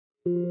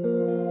Hi,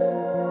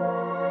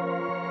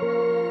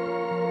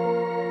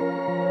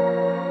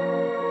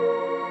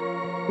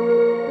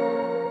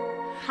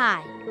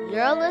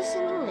 you're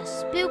listening to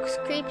Spooks,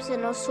 Creeps,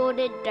 and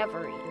Assorted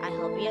Devilry. I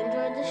hope you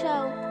enjoyed the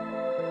show.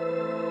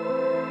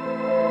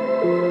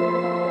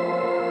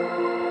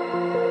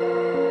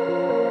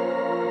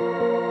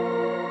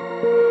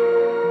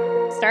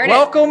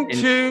 Welcome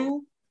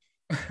to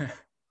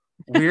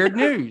Weird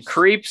News.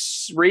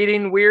 Creeps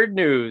Reading Weird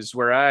News,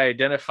 where I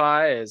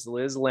identify as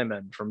Liz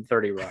Lemon from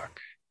 30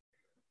 Rock.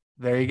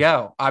 There you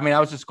go. I mean,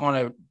 I was just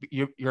going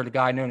to, you're the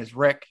guy known as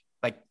Rick,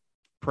 like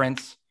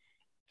Prince,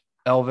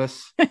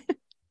 Elvis,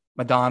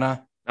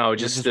 Madonna. Oh,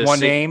 just one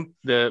name.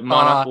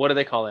 What do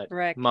they call it?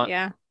 Rick,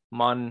 yeah.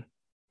 What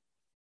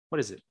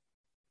is it?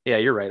 Yeah,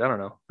 you're right. I don't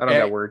know. I don't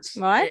got words.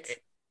 What?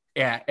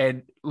 Yeah,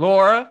 and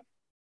Laura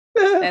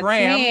That's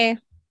Graham, me.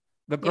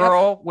 the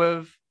girl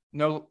with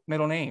no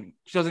middle name.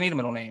 She doesn't need a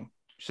middle name.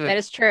 That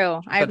is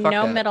true. I have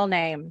no middle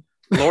name.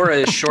 Laura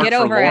is short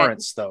for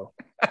Lawrence, though.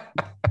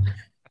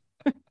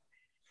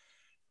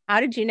 How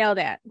did you know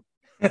that?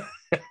 I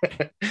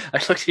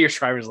looked at your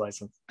driver's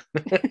license.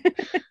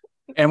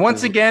 And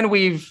once again,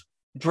 we've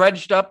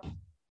dredged up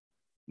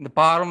the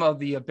bottom of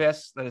the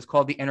abyss that is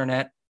called the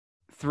internet.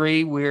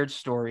 3 weird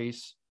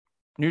stories,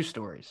 news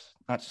stories,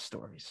 not just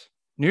stories,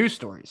 news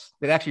stories.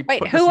 They actually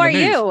wait. Who are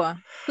you?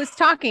 Who's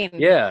talking?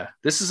 Yeah,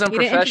 this is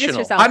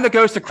unprofessional. I'm the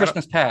ghost of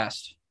Christmas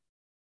past.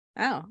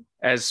 Oh,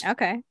 as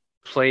okay.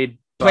 Played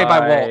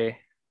by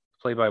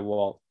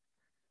Walt.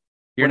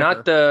 You're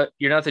not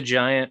the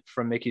giant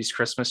from Mickey's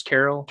Christmas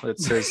Carol that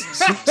says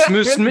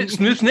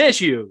smooth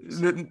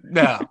snatches.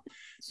 No.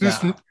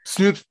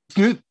 Snoop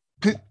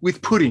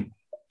with pudding.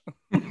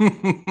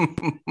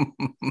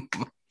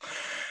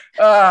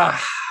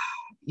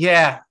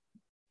 Yeah.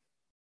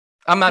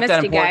 I'm not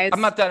that important. Guys.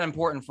 I'm not that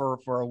important for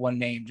a one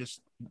name.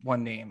 Just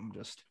one name.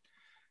 Just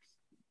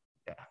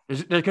yeah.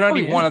 There can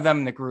only be one of them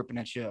in the group, and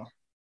that's you.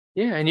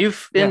 Yeah,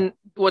 and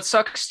what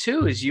sucks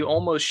too is you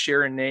almost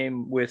share a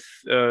name with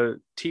a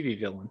TV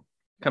villain.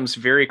 Comes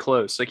very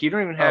close. Like you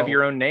don't even have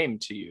your own name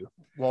to you.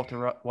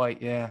 Walter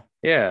White. Yeah.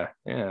 Yeah.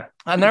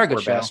 Another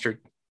good show. Bastard.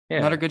 Yeah,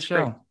 another good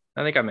show. Great.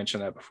 I think I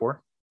mentioned that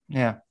before.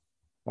 Yeah.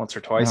 Once or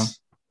twice.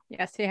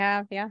 Yes, you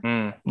have.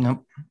 Yeah.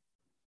 Nope.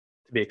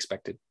 To be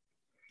expected.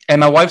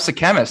 And my wife's a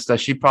chemist, so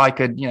she probably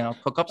could,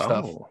 cook up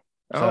stuff.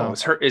 I'm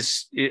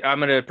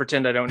gonna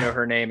pretend I don't know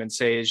her name and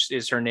say,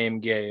 is her name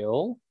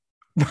Gail?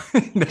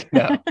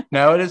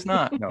 No, it is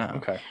not. No.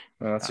 Okay.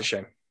 Well, that's a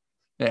shame.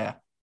 Yeah.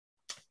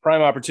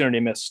 Prime opportunity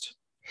missed.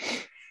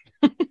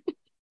 You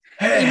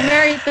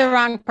married the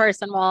wrong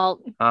person,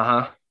 Walt.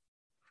 I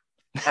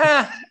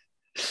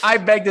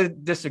beg to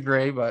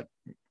disagree, but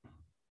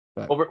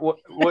well,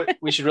 what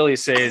we should really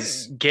say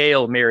is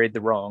Gail married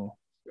the wrong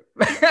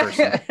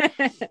person.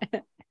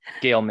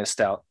 Gail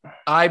missed out.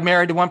 I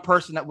married the one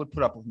person that would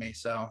put up with me,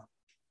 so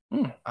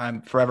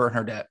I'm forever in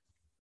her debt.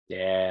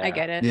 Yeah, I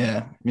get it.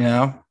 Yeah,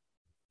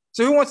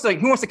 So who wants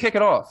to kick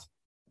it off?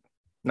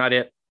 Not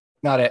it.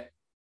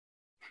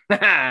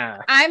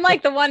 I'm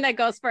like the one that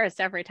goes first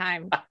every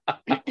time.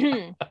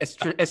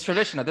 It's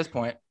tradition at this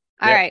point.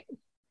 All right.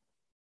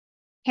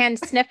 Can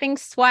sniffing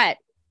sweat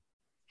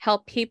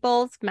help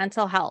people's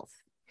mental health?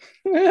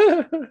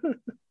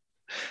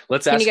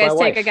 Let's ask. Can you guys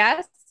my take wife. a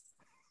guess?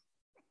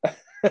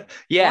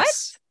 Yes.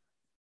 What?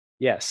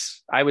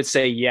 Yes. I would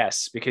say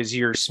yes, because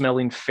you're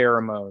smelling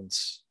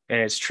pheromones and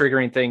it's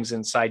triggering things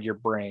inside your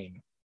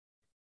brain.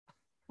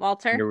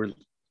 Walter?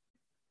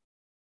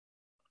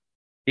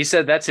 He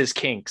said that's his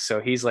kink. So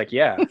he's like,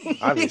 yeah,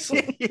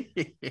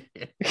 obviously.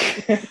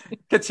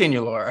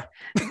 Continue, Laura.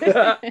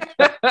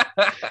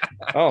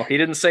 Oh, he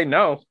didn't say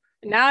no.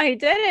 No, he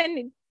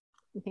didn't.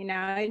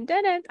 No, he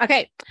didn't.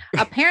 Okay.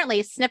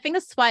 Apparently, sniffing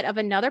the sweat of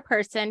another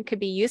person could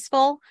be a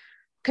useful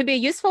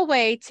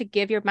way to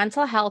give your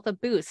mental health a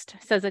boost,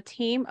 says a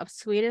team of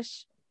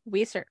Swedish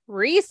researchers.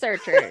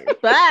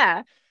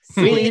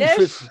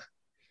 Swedish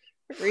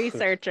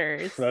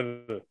researchers.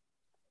 The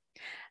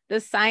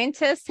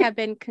scientists have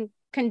been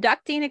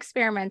conducting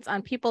experiments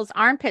on people's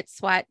armpit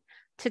sweat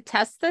to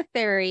test the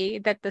theory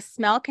that the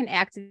smell can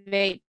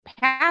activate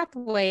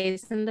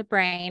pathways in the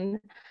brain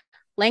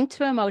linked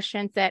to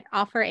emotions that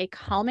offer a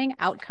calming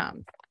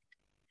outcome.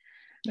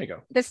 There you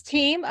go. This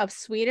team of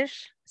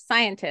Swedish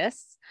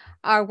scientists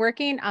are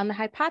working on the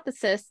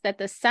hypothesis that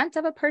the scent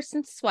of a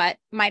person's sweat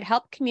might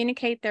help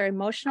communicate their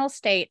emotional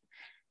state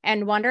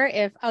and wonder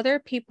if other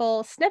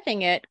people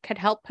sniffing it could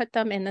help put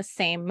them in the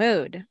same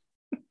mood.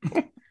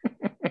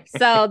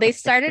 So they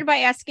started by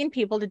asking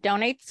people to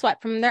donate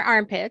sweat from their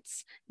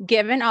armpits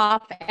given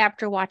off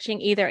after watching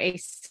either a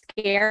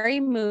scary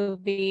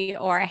movie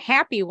or a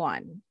happy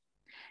one.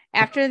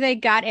 After they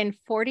got in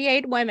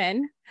 48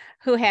 women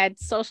who had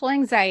social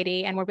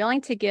anxiety and were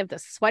willing to give the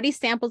sweaty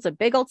samples a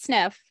big old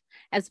sniff,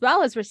 as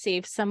well as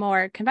receive some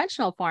more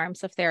conventional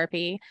forms of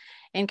therapy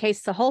in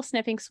case the whole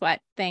sniffing sweat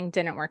thing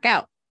didn't work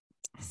out.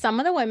 Some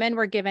of the women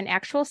were given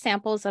actual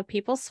samples of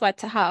people's sweat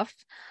to huff,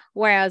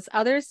 whereas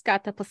others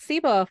got the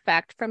placebo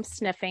effect from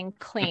sniffing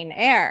clean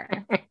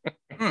air.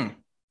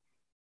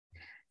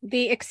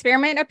 The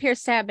experiment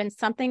appears to have been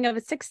something of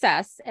a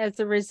success, as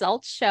the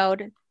results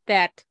showed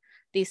that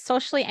the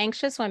socially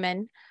anxious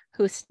women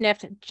who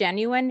sniffed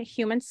genuine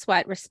human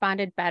sweat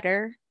responded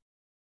better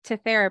to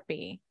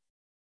therapy.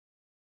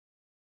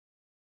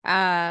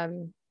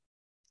 One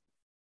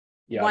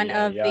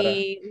of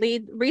the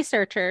lead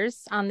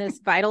researchers on this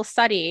vital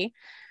study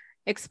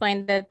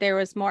explained that there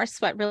was more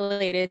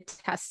sweat-related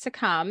tests to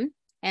come,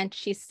 and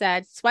she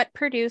said sweat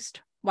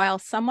produced while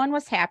someone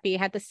was happy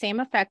had the same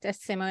effect as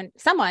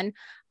someone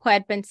who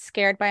had been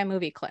scared by a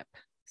movie clip.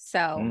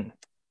 So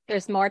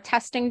there's more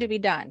testing to be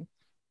done.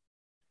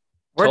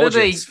 Where do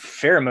they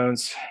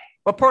pheromones?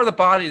 What part of the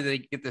body do they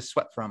get this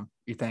sweat from,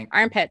 you think?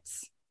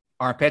 Armpits.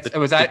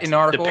 Was that in the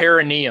article? The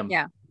perineum.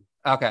 Yeah.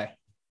 Okay.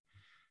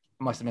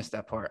 I must have missed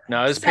that part.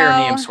 No, it was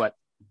perineum sweat.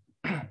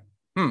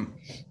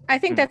 I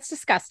think that's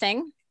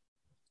disgusting.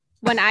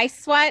 When I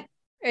sweat,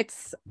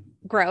 it's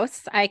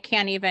gross. I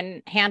can't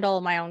even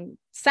handle my own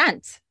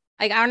scent.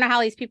 Like, I don't know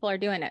how these people are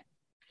doing it.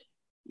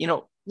 You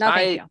know, no,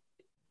 thank you.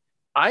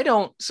 I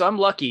don't. So I'm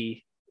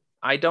lucky.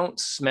 I don't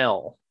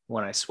smell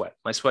when I sweat.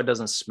 My sweat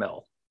doesn't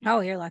smell.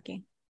 Oh, you're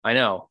lucky. I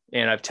know,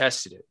 and I've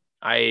tested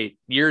it.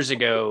 Years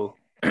ago,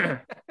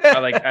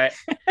 I'll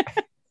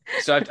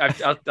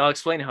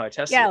explain how I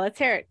tested. Yeah, it. Let's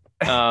hear it.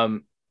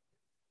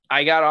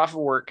 I got off of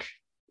work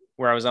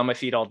where I was on my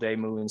feet all day,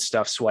 moving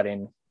stuff,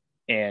 sweating,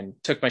 and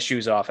took my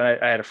shoes off. And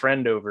I had a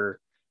friend over,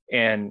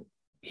 and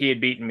he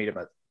had beaten me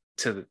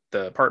to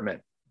the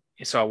apartment.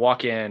 So I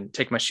walk in,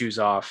 take my shoes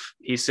off.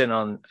 He's sitting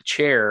on a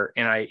chair,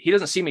 and he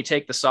doesn't see me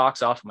take the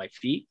socks off of my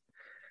feet,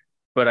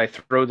 but I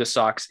throw the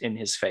socks in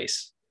his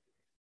face,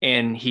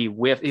 and he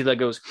whiffed. He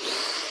goes,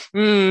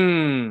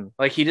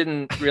 like he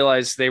didn't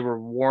realize they were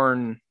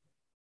worn,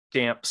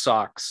 damp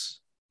socks.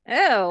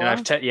 Oh, and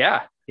I've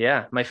yeah.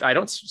 I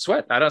don't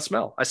sweat. I don't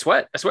smell. I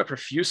sweat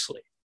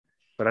profusely,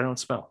 but I don't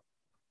smell.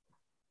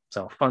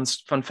 So fun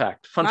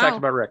fact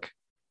about Rick.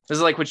 This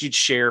is like what you'd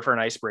share for an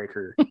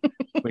icebreaker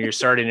when you're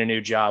starting a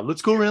new job.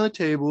 Let's go around the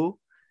table.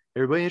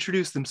 Everybody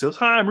introduce themselves.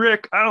 Hi, I'm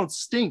Rick. I don't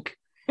stink.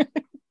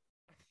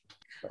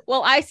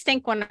 Well, I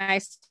stink when I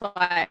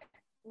sweat.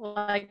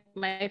 Like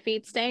my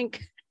feet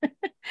stink.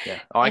 Yeah.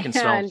 Oh, I can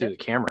smell through the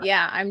camera.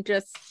 Yeah, I'm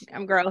gross.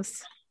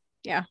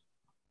 Yeah,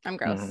 I'm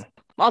gross. Mm-hmm.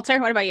 Walter,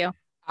 what about you?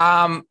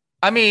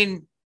 I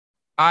mean,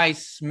 I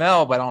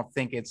smell, but I don't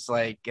think it's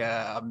like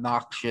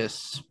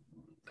obnoxious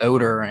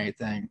odor or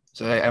anything.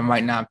 So I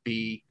might not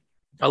be.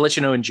 I'll let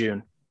you know in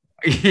June.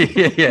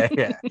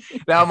 yeah.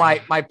 Now my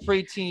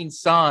preteen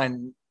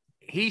son,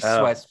 he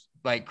sweats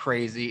like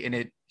crazy, and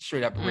it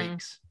straight up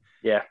reeks.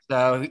 Yeah.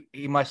 So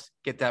he must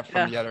get that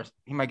from the others.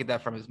 He might get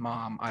that from his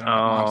mom. I don't know.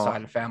 Mom's side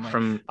of the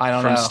family. I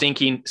don't know.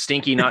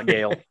 Stinky, not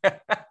Gail.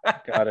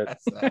 Got it.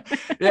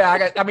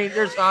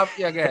 There's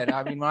again.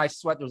 I mean, when I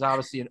sweat, there's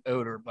obviously an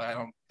odor, but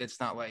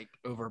it's not like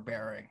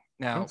overbearing.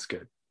 Now that's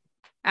good.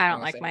 I don't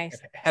like my. If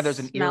Heather's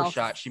an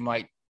earshot, she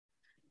might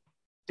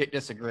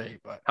disagree.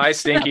 But hi,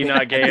 Stinky,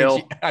 not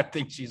Gail. I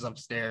think she's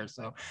upstairs,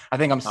 so I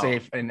think I'm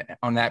safe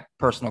on that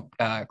personal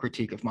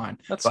critique of mine.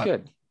 That's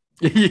good.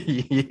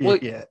 Well,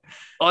 yeah.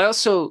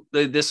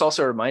 This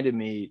also reminded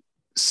me,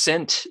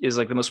 scent is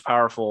like the most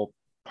powerful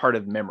part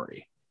of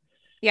memory.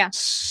 Yeah.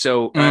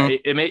 So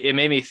it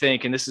made me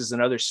think, and this is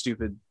another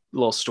stupid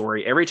little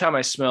story. Every time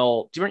I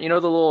smell, do you know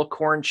the little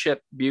corn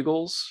chip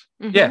bugles?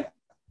 Mm-hmm. Yeah.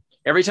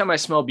 Every time I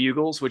smell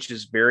bugles, which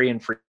is very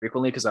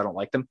infrequently because I don't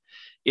like them,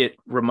 it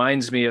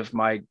reminds me of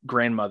my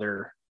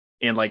grandmother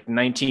in like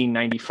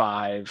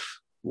 1995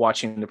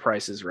 watching The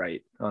Price is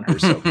Right on her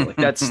sofa. Like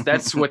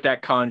that's what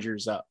that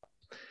conjures up.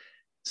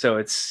 So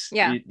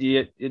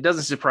it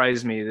doesn't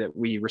surprise me that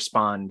we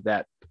respond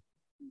that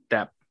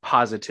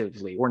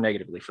positively or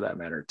negatively, for that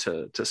matter,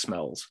 to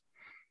smells.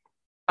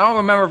 I don't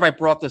remember if I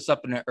brought this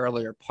up in an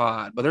earlier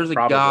pod, but there's a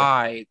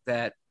guy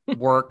that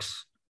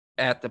works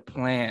at the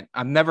plant.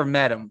 I've never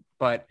met him,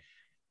 but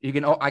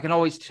I can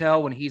always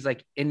tell when he's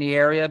like in the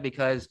area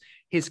because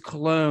his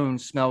cologne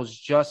smells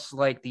just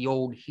like the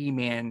old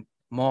He-Man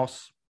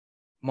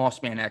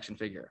Mossman action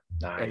figure.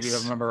 Nice. If you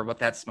remember what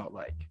that smelled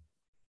like.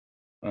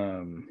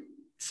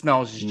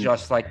 Smells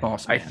just like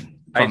Mossman.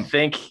 I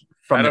think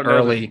from the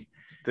early.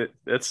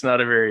 That's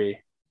not a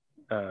very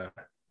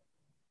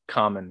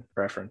common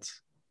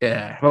reference.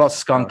 Yeah. What about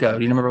Skunko?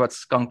 Do you remember what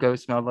Skunko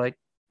smelled like?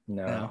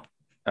 No.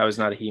 I was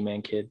not a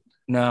He-Man kid.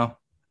 No.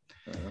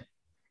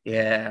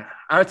 Yeah.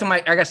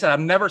 Like I said, I've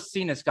never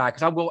seen this guy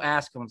because I will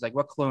ask him. I was like,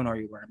 what cologne are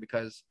you wearing?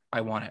 Because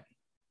I want it.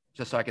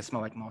 Just so I can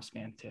smell like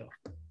Mossman too.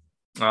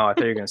 Oh, I thought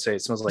you were going to say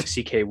it smells like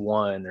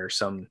CK1 or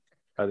some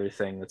other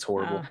thing that's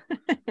horrible.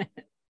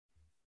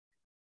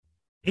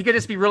 He could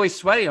just be really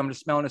sweaty. I'm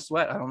just smelling his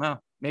sweat. I don't know.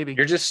 Maybe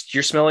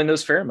you're smelling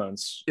those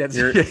pheromones. That's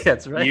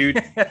right.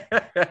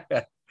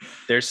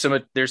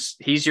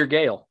 He's your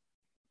Gale.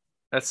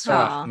 That's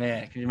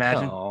man. Can you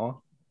imagine?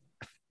 Aww.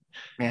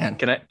 Man,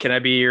 can I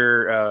be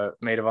your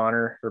maid of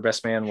honor or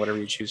best man, whatever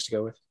you choose to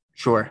go with?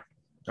 Sure.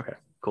 Okay.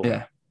 Cool.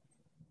 Yeah.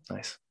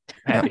 Nice.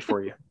 Happy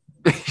for you.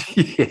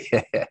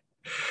 Yeah.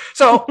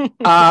 So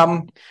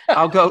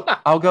I'll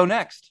go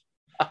next.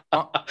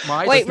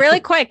 Wait, really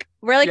quick.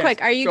 Yes,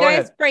 Quick. Are you go guys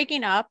ahead.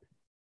 breaking up?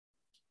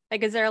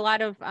 Like, is there a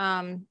lot of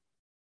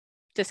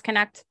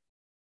disconnect?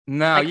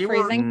 No, Like you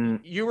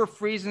freezing? you were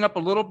freezing up a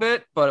little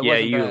bit, but it Yeah,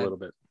 wasn't you bad. a little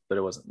bit, but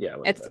it wasn't. Yeah, it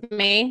wasn't It's bad.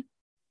 me.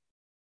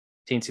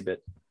 Teensy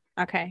bit.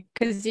 Okay,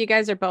 because you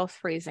guys are both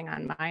freezing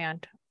on my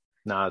end.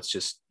 No, it's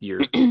just you're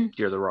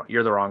the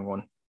wrong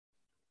one.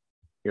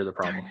 You're the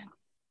problem.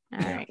 All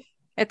right,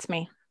 it's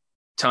me.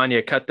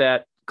 Tanya, cut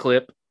that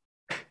clip.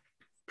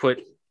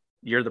 Put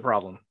 "You're the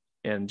problem"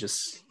 and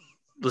just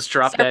let's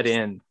drop that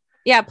in.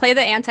 Yeah, play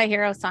the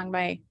Anti-Hero song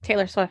by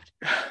Taylor Swift.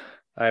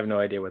 I have no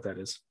idea what that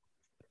is.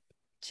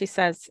 She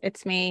says,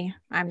 "It's me.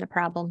 I'm the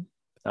problem."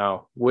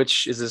 Oh,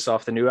 which is this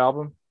off the new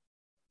album?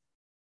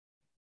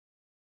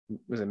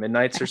 Was it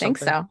Midnight's or I think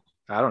something?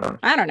 so. I don't know.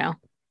 I don't know.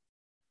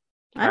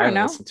 I don't haven't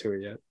know. listened to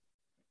it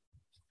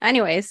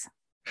Anyways,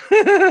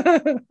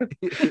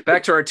 yet.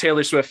 Back to our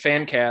Taylor Swift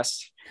fan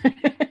cast.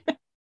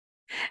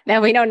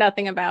 that we know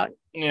nothing about.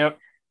 Yep.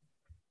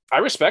 I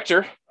respect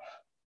her.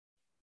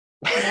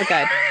 We're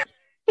good.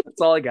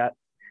 That's all I got.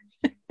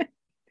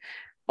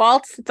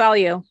 Walt, it's all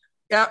you.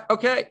 Yeah.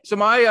 Okay. So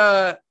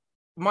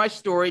my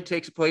story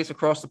takes place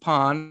across the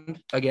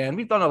pond. Again,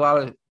 we've done a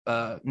lot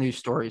of news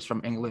stories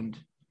from England,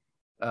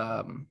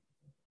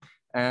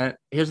 and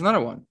here's another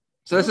one.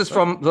 So this is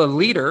from The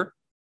Leader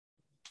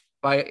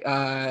by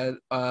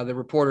the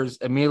reporters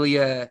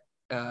Amelia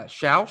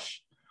Schausch.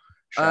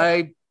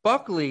 A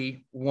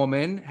Buckley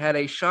woman had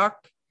a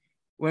shock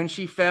when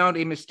she found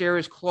a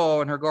mysterious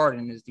claw in her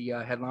garden, is the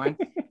headline.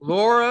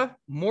 Laura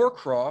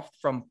Moorcroft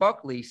from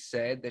Buckley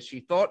said that she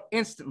thought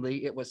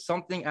instantly it was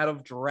something out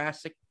of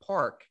Jurassic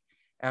Park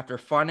after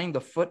finding the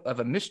foot of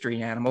a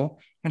mystery animal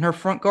in her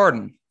front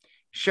garden.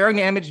 Sharing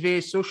the image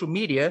via social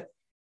media,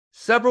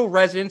 several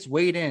residents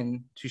weighed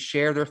in to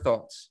share their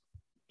thoughts.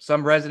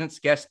 Some residents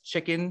guessed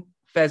chicken,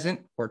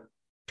 pheasant, or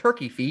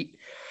turkey feet.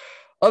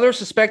 Others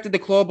suspected the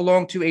claw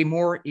belonged to a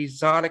more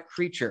exotic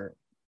creature.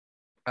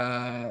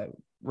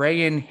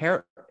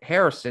 Rayan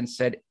Harrison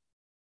said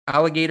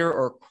alligator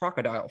or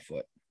crocodile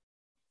foot.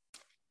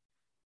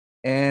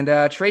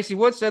 And Tracy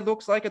Wood said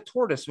looks like a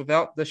tortoise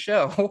without the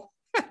shell.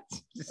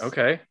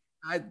 Okay.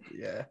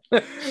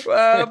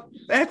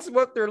 That's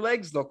what their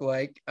legs look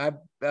like.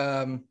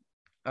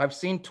 I've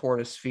seen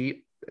tortoise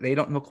feet. They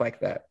don't look like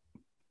that.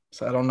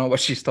 So I don't know what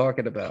she's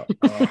talking about.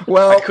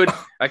 Well,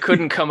 I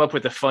couldn't come up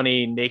with a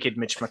funny naked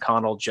Mitch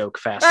McConnell joke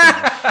fast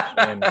enough.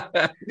 And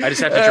I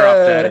just have to drop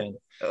that in.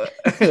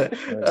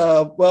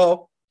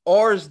 Well,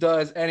 ours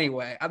does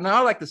anyway. I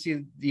like to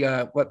see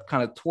the what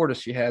kind of tortoise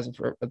she has if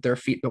their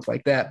feet look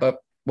like that, but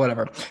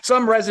whatever.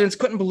 Some residents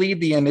couldn't believe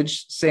the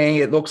image, saying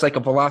it looks like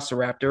a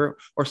velociraptor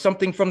or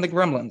something from the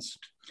Gremlins.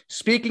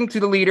 Speaking to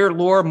The Leader,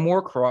 Laura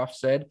Moorcroft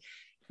said,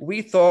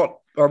 we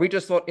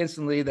just thought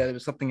instantly that it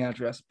was something out of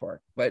Jurassic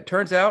Park, but it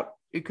turns out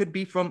it could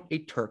be from a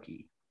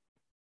turkey.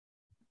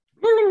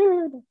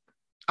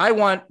 I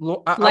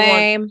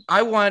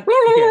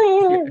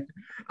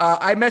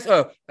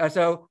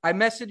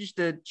messaged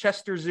the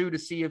Chester Zoo to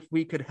see if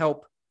they could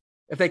help,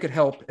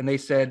 and they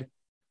said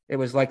it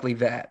was likely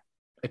that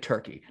a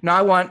turkey. Now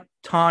I want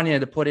Tanya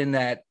to put in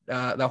that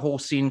the whole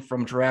scene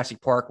from Jurassic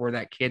Park where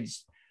that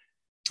kid's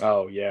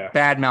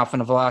bad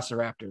mouthing a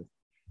velociraptor,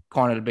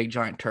 calling it a big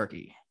giant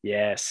turkey.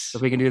 Yes. So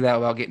if we can do that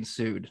without getting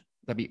sued,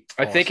 that'd be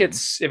awesome. I think if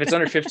it's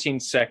under 15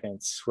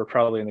 seconds, we're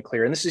probably in the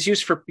clear. And this is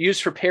used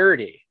for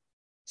parody.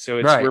 So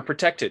we're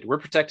protected. We're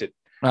protected.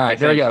 All right,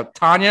 there you go.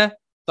 Tanya.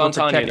 It's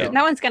on Tanya.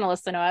 No one's gonna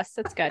listen to us.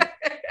 It's good.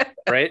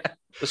 Right?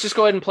 Let's just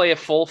go ahead and play a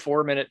full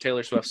 4-minute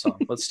Taylor Swift song.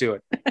 Let's do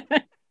it.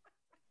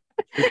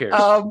 Who cares?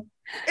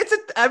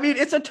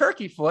 It's a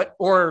turkey foot,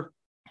 or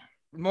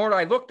more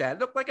I looked at, it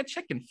looked like a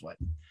chicken foot.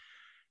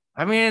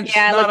 I mean,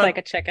 it looked like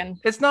a chicken.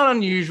 It's not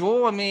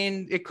unusual. I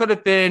mean, it could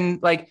have been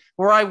like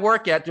where I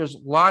work at. There's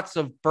lots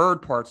of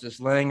bird parts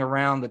just laying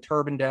around the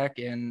turbine deck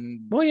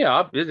and. Well,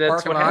 yeah,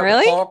 that's what happened.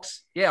 Really?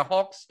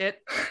 Hawks hit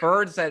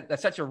birds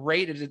at such a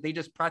rate that they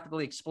just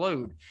practically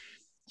explode.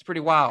 It's pretty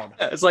wild.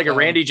 It's like a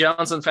Randy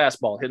Johnson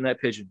fastball hitting that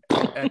pigeon.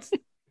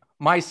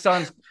 My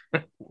sons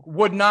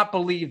would not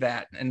believe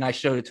that, and I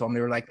showed it to them.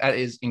 They were like, "That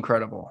is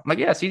incredible." I'm like,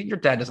 "Yeah, see, your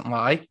dad doesn't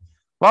lie.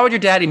 Why would your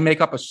daddy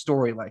make up a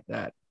story like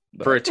that?"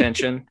 For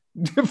attention.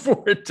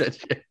 For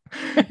attention.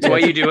 That's why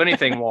you do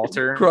anything,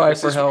 Walter. Cry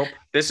for help.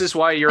 This is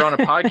why you're on a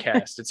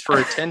podcast. It's for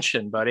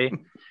attention, buddy.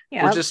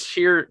 Yeah. We're just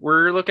here.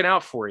 We're looking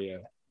out for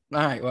you. All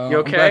right. Well, you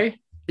okay?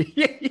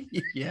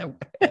 Yeah.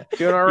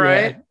 Doing all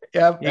right?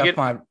 Yeah.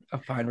 Fine. I'm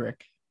fine,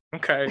 Rick.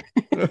 Okay.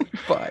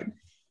 Fine.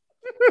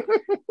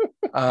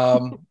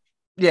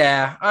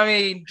 Yeah. I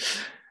mean,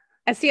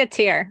 I see a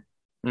tear.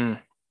 I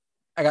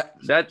got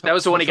that. That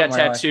was the one he got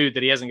tattooed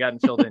that he hasn't gotten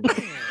filled in.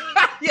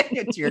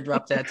 Yeah,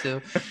 teardrop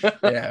tattoo.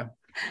 Yeah.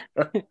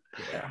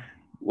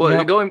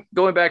 Well,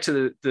 going back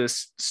to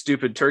this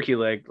stupid turkey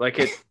leg, like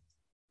it.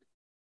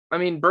 I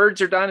mean,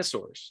 birds are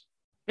dinosaurs.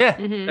 Yeah,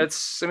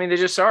 that's. I mean, they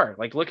just are.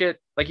 Like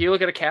you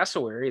look at a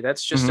cassowary.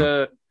 That's just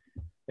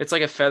it's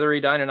like a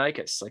feathery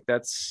Deinonychus. Like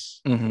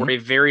that's or a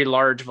very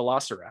large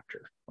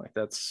velociraptor. Like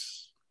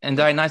that's. And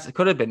Dionysus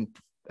could have been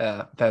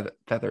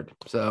feathered.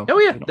 So Oh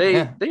yeah,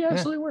 yeah, they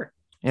absolutely were.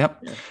 Yep.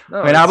 Yeah.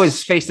 No, I mean, I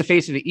was face to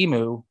face with the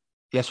emu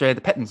yesterday at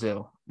the petting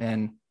zoo,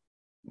 and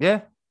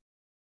yeah.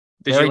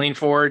 Did you lean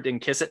forward and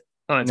kiss it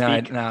on its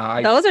beak?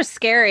 Those are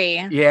scary.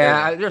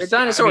 Yeah, they're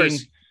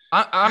dinosaurs. I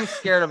mean, I'm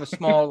scared of a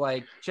small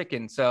like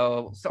chicken,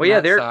 so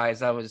they're size.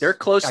 They're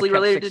closely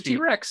related to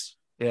T-Rex.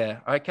 Yeah,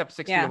 I kept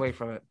 6 feet away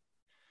from it.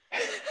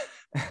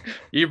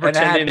 You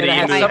pretending the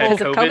emu had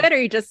COVID, or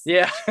you just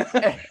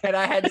and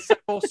I had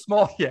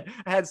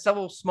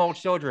several small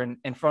children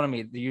in front of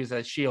me to use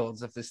as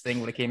shields if this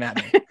thing would have came at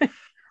me.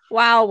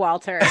 Wow,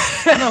 Walter.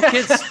 No,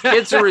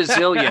 kids are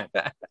resilient.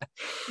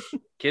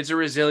 Kids are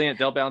resilient.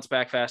 They'll bounce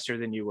back faster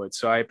than you would.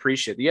 So I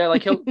appreciate it. Yeah,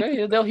 like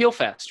they'll heal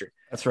faster.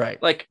 That's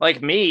right.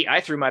 Like me,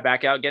 I threw my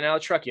back out getting out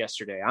of the truck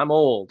yesterday. I'm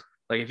old.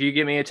 Like if you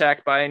get me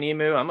attacked by an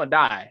emu, I'm gonna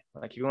die.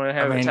 Like if you want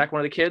to attack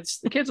one of the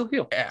kids will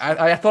heal.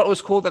 I thought it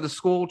was cool that the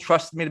school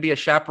trusted me to be a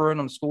chaperone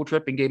on the school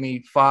trip and gave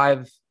me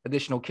 5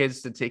 additional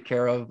kids to take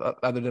care of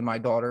other than my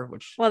daughter.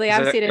 Which they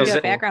obviously didn't do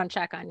a background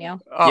check on you.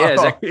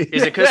 Yeah,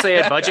 is it because they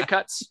had budget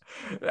cuts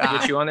to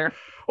get you on there?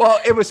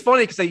 Well, it was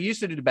funny because they used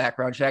to do the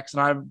background checks,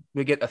 and I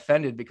would get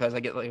offended because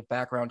I get like a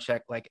background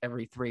check like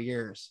every 3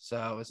 years.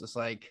 So it's just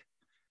like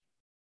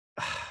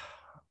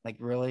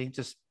really,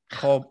 just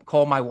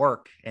call my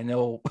work, and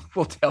we'll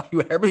tell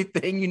you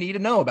everything you need to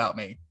know about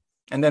me,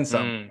 and then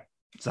some.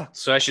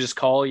 So I should just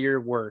call your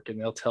work, and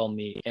they'll tell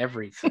me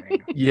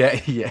everything. Yeah.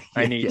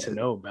 I need to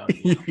know about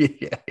you.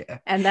 Yeah.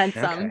 And then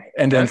some. Okay.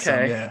 And then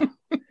some. Yeah.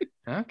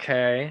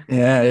 Okay.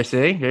 Yeah.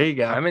 See, there you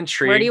go. I'm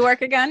intrigued. Where do you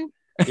work again?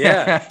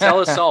 Yeah, tell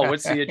us all.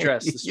 What's the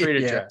address? The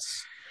street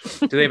address.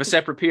 Do they have a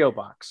separate PO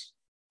box?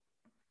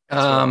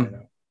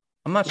 I'm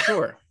not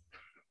sure.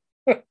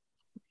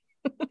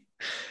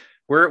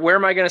 Where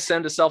am I going to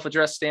send a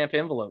self-addressed stamp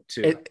envelope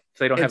to if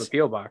they don't have a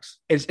PO box?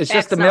 It's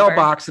just a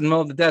mailbox in the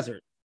middle of the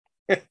desert.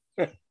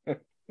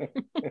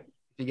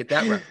 You get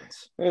that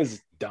reference? This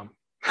is dumb.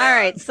 All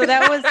right, so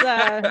that was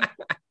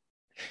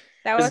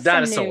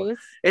some news.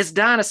 It's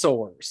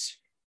dinosaurs.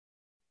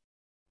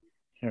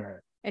 All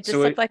right. It just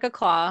looked like a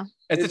claw.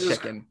 It's a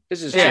chicken.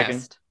 This is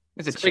chicken.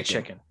 It's a big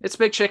chicken. It's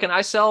big chicken.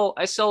 I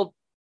sell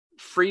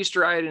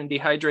freeze-dried and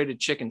dehydrated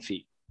chicken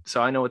feet,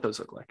 so I know what those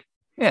look like.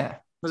 Yeah,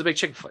 it was a big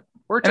chicken foot.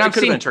 Or it could have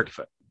been a turkey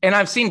foot. And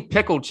I've seen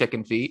pickled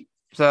chicken feet.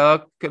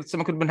 So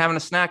someone could have been having a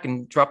snack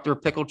and dropped their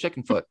pickled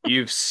chicken foot.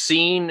 You've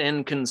seen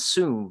and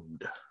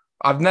consumed.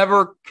 I've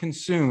never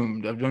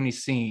consumed. I've only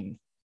seen.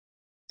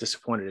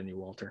 Disappointed in you,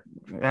 Walter.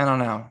 I don't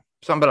know.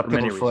 Something about a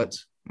pickled foot.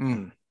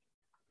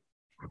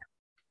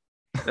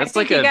 That's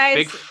like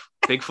a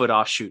Bigfoot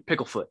offshoot,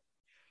 Picklefoot.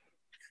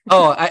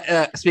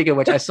 Oh, speaking of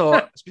which,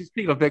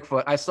 speaking of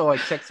Bigfoot, I saw a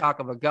TikTok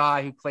of a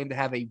guy who claimed to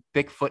have a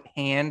Bigfoot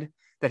hand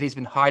that he's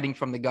been hiding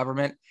from the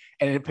government,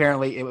 and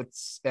apparently it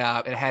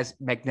has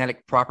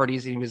magnetic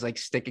properties, and he was like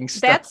sticking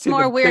stuff. That's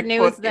more weird Bigfoot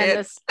news than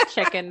this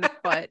chicken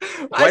foot.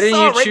 Why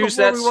didn't you choose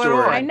that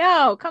story? I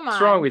know. Come on.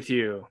 What's wrong with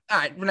you? All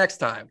right, next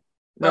time.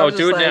 No,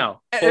 do it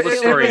now. Pull the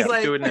story up.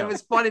 Do it now. It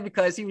was funny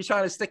because he was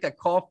trying to stick a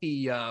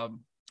coffee,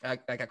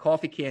 like a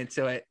coffee can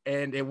to it,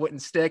 and it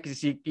wouldn't stick.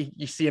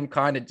 You see him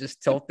kind of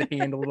just tilt the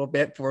hand a little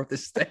bit for it to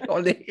stick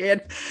on the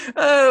hand.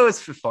 Oh, it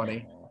was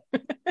funny.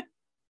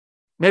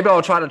 Maybe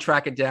I'll try to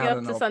track it down. You'll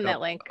have to send that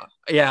link.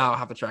 Yeah, I'll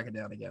have to track it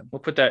down again. We'll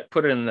put it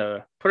in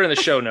the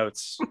show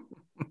notes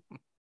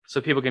so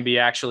people can be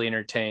actually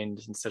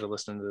entertained instead of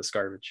listening to this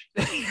garbage.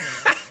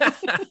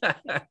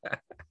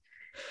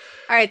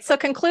 All right. So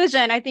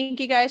conclusion, I think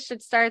you guys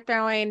should start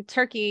throwing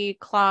turkey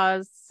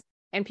claws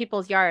in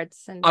people's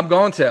yards. And I'm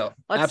going to.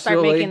 Let's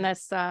Absolutely. start making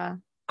this.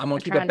 I'm going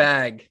to keep a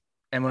bag.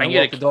 And when I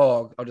walk the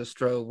dog, I'll just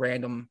throw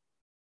random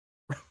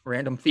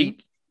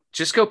feet.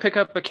 Just go pick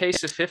up a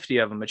case of 50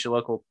 of them at your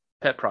local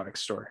pet product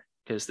store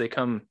because they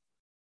come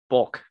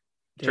bulk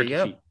turkey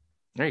feet.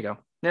 There you go.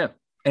 Yeah.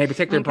 Any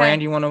particular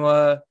brand you want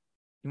to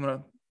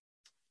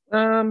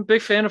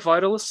big fan of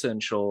Vital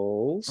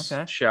Essentials.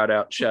 Okay. Shout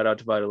out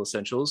to Vital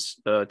Essentials.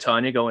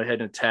 Tanya, go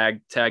ahead and tag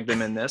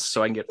them in this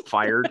so I can get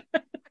fired.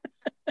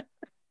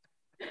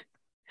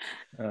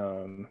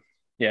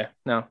 Yeah,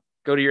 no.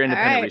 Go to your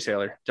independent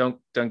retailer. Don't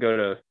go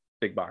to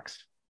big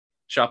box.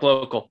 Shop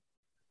local.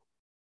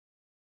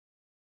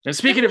 And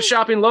speaking of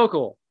shopping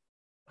local,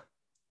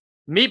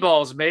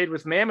 Meatballs made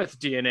with mammoth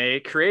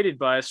DNA created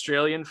by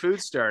Australian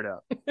food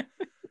startup.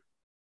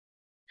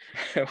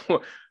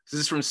 This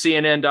is from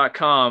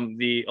CNN.com,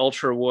 the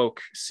ultra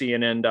woke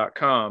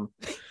CNN.com.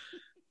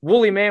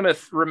 Woolly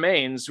mammoth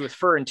remains with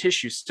fur and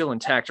tissue still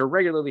intact are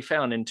regularly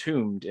found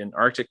entombed in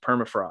Arctic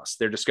permafrost.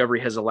 Their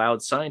discovery has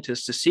allowed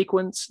scientists to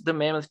sequence the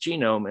mammoth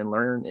genome and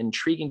learn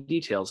intriguing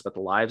details about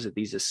the lives of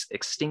these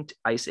extinct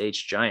Ice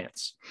Age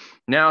giants.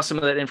 Now, some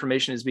of that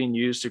information is being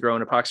used to grow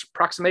an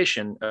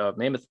approximation of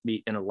mammoth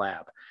meat in a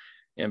lab.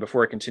 And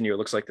before I continue, it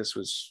looks like this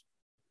was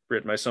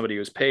written by somebody who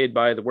was paid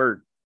by the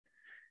word.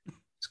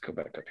 Let's go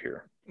back up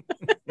here.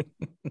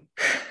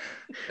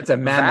 It's a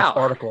mammoth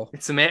article.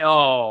 It's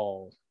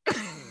a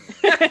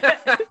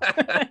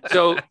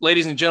So,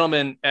 ladies and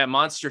gentlemen, at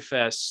Monster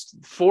Fest,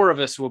 4 of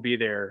us will be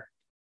there.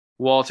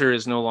 Walter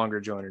is no longer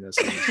joining us.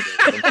 I'm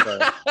sorry.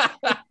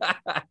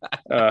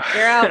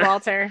 You're out,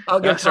 Walter.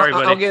 I'll give sorry,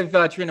 buddy. I'll give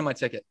Trina my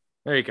ticket.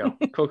 There you go.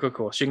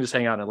 Cool. She can just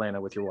hang out in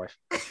Atlanta with your wife.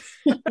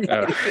 In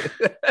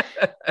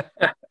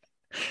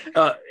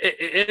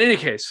any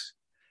case,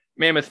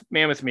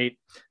 mammoth meat.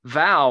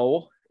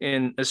 Vow,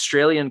 an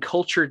Australian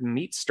cultured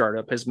meat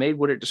startup, has made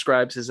what it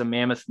describes as a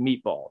mammoth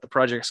meatball. The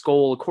project's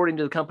goal, according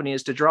to the company,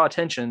 is to draw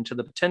attention to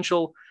the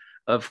potential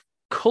of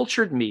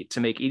cultured meat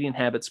to make eating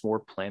habits more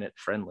planet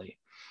friendly.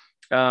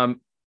 I'm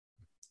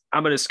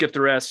going to skip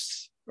the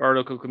rest.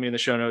 Article could be in the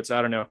show notes.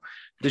 I don't know.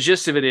 The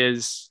gist of it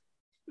is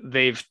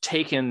they've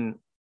taken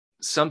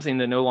something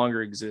that no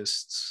longer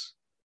exists,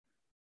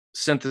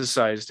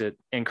 synthesized it,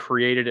 and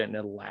created it in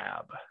a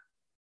lab.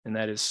 And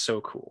that is so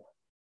cool.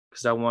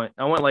 Because I want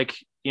like,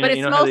 but it's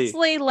you know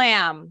mostly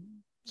lamb,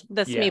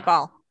 this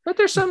meatball. But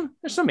there's some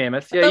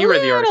mammoth. Yeah, you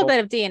read the article. A little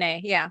bit of DNA.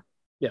 Yeah.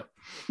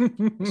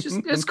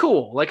 It's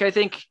cool. Like, I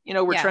think,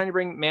 we're trying to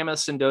bring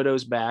mammoths and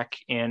dodos back.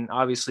 And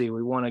obviously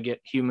we want to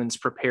get humans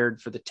prepared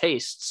for the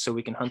taste so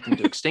we can hunt them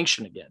to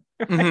extinction again.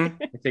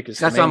 Mm-hmm. I think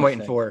that's what I'm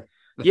waiting for.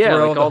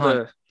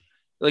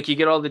 Like you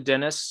get all the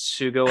dentists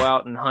who go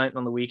out and hunt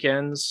on the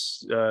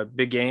weekends,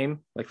 big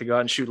game, like they go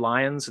out and shoot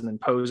lions and then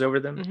pose over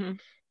them. Mm-hmm.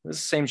 This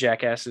is the same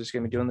jackass who's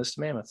going to be doing this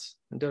to mammoths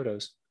and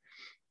dodos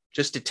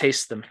just to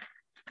taste them.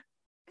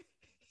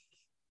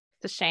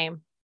 It's a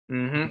shame.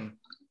 Mm-hmm.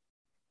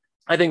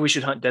 I think we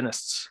should hunt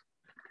dentists.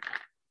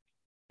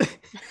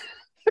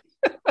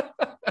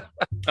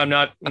 I'm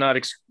not.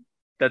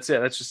 That's it.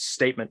 That's just a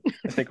statement.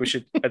 I think we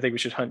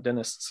should hunt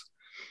dentists.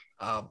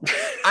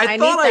 I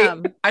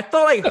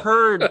thought I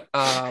heard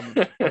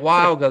a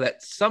while ago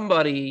that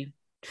somebody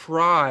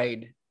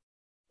tried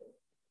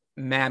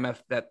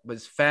mammoth that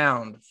was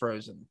found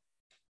frozen,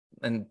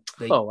 and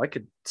they I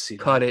could see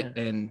cut it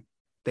and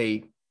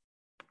they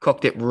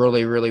cooked it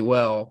really, really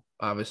well,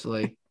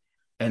 obviously,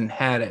 and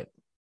had it.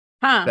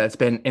 That's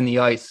been in the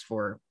ice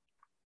for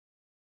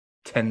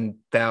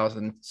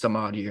 10,000 some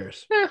odd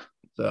years. Yeah.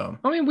 So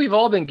I mean, we've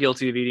all been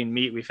guilty of eating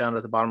meat we found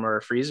at the bottom of our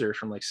freezer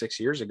from like 6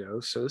 years ago.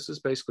 So this is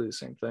basically the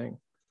same thing.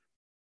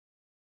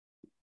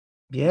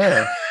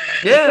 Yeah.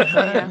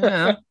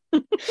 Yeah.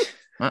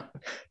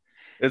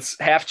 It's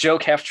half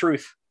joke, half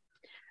truth.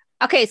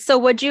 Okay, so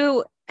would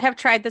you have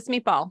tried this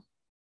meatball?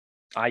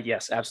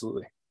 Yes,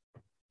 absolutely.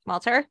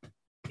 Walter?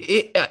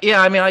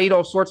 Yeah, I mean, I eat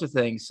all sorts of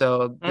things,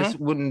 so this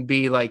wouldn't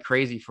be like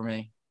crazy for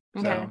me.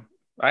 Okay. So.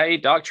 I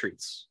ate dog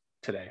treats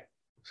today,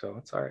 so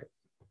it's all right.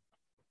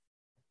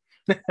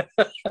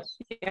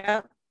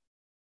 Yeah.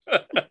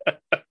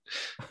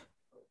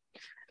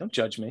 Don't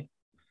judge me.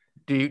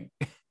 Do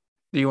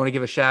you want to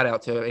give a shout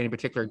out to any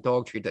particular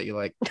dog treat that you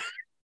like?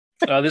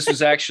 This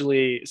was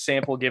actually a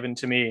sample given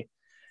to me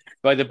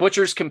by the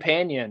Butcher's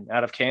Companion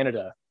out of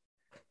Canada.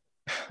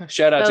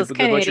 Shout out to the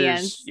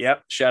Butcher's.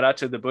 Yep. Shout out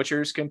to the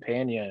Butcher's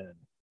Companion.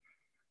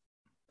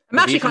 I'm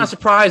actually kind of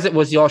surprised it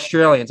was the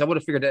Australians. I would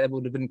have figured that it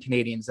would have been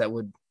Canadians that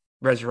would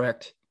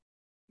resurrect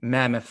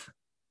mammoth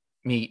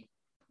meat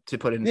to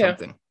put in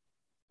something.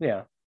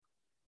 Yeah.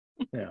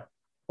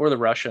 Or the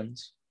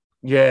Russians.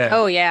 Yeah.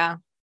 Oh, yeah.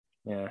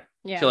 Yeah.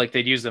 I feel like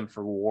they'd use them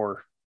for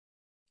war.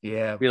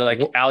 Yeah. It'd be like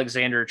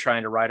Alexander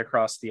trying to ride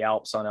across the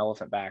Alps on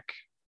elephant back.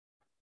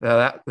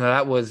 That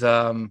was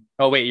that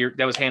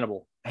was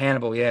Hannibal.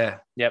 Hannibal, yeah.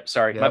 Yep,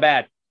 sorry. My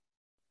bad.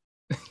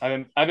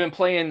 I've been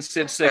playing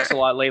Civ 6 a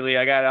lot lately.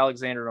 I got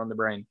Alexander on the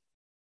brain.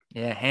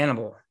 Yeah,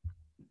 Hannibal.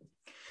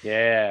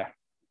 Yeah.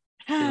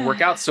 Didn't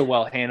work out so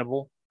well,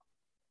 Hannibal.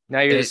 Now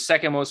you're the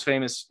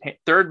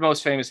third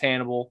most famous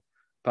Hannibal,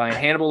 behind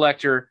Hannibal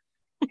Lecter,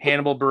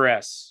 Hannibal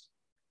Buress.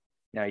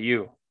 Now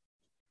you,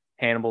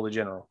 Hannibal the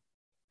General.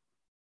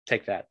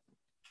 Take that.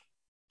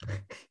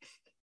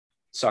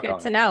 Suck on it.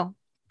 Good to know.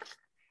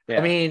 Yeah.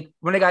 I mean,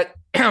 when they got,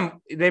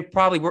 they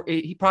probably were.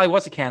 He probably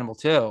was a cannibal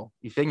too.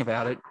 You think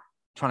about it,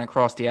 trying to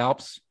cross the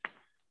Alps,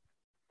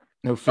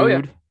 no food. Oh,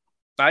 yeah.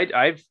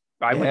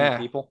 I would eat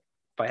people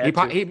if I had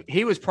to.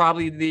 He was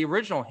probably the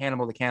original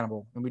Hannibal the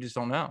cannibal, and we just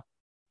don't know.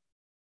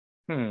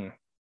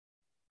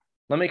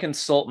 Let me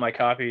consult my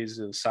copies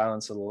of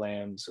Silence of the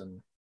Lambs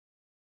and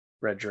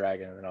Red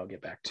Dragon, and then I'll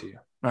get back to you.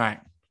 All right.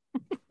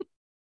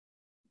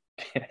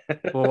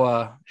 Well,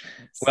 on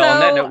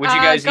that note, would you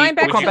guys going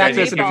back we'll come back to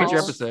this in a future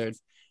meatballs. episode.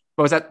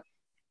 What was that?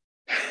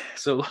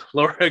 So,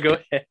 Laura, go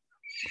ahead.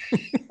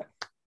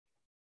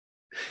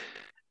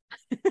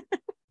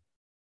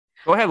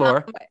 Go ahead,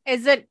 Laura.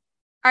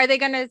 Are they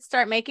going to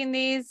start making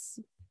these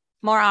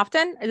more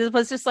often? It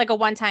was just like a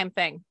one-time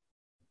thing.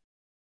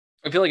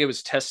 I feel like it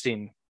was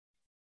testing,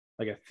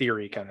 like a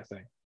theory kind of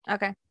thing.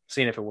 Okay.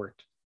 Seeing if it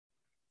worked.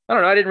 I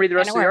don't know. I didn't read the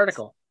rest of the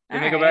article.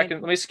 Let me go back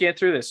and let me scan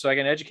through this so I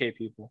can educate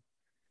people.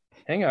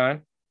 Hang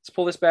on. Let's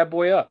pull this bad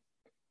boy up.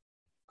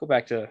 Go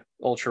back to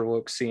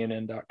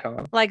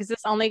ultrawokecnn.com. Like, is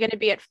this only going to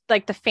be at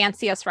like the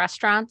fanciest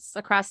restaurants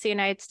across the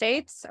United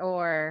States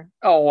or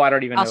I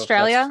don't even know.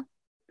 Australia?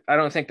 I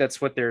don't think that's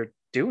what they're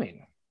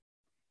doing.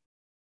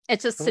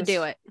 It's just to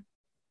do it.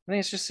 I think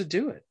it's just to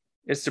do it.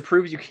 It's to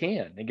prove you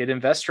can and get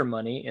investor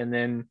money and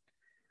then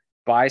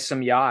buy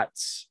some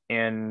yachts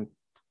and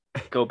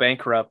go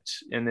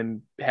bankrupt, and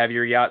then have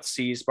your yacht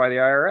seized by the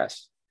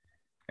IRS.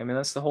 I mean,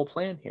 that's the whole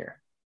plan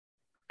here.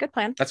 Good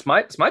plan. That's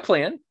my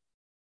plan.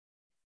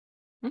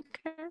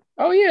 Okay.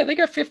 Oh yeah, they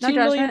got 15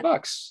 million judgment.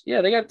 bucks.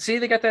 Yeah, they got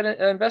that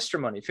investor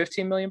money,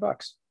 15 million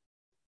bucks.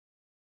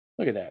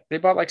 Look at that. They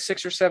bought like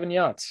 6 or 7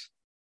 yachts.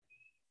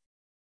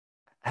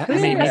 How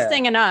Who's many,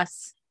 investing in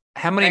us?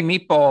 how many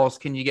meatballs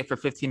can you get for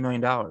 $15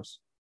 million?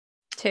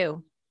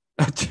 2.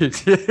 Let's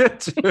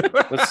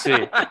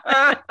see.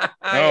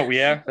 Oh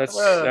yeah,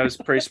 that was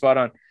pretty spot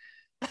on.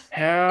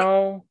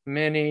 How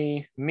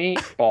many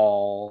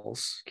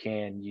meatballs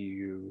can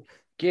you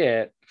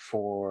get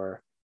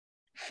for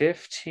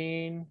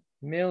 15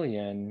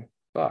 million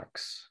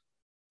bucks?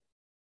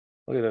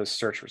 Look at those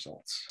search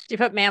results. Did you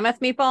put Mammoth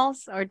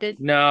meatballs or did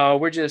No,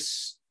 we're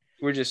just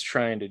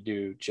trying to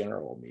do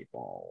General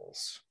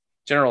Meatballs.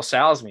 General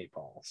Sal's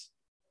meatballs.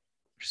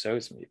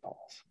 So's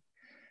meatballs.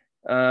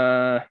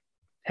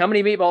 How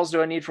many meatballs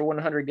do I need for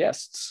 100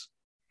 guests?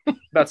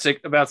 About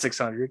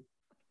 600.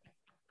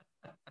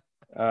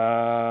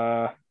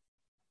 $1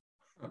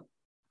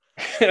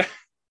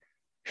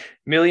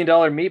 million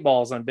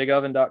meatballs on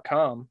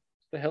bigoven.com. What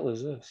the hell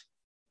is this?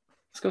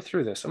 Let's go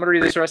through this. I'm going to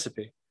read this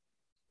recipe.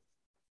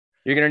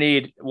 You're going to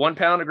need 1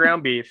 pound of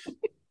ground beef,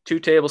 2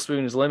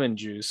 tablespoons lemon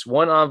juice,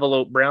 1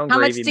 envelope brown how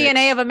much gravy DNA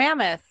mix, of a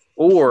mammoth?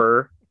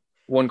 or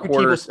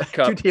 1/4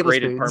 cup 2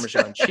 grated tablespoons.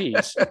 Parmesan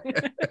cheese.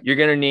 You're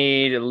going to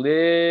need a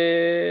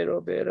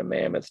little bit of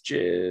mammoth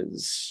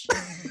jizz.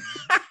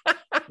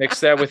 Mix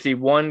that with the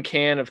 1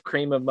 can of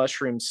cream of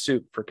mushroom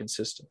soup for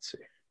consistency.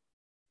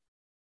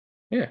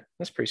 Yeah,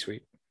 that's pretty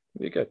sweet.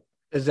 It'll be good.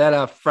 Is that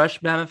a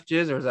fresh mammoth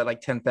jizz or is that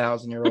like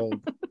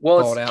 10,000-year-old?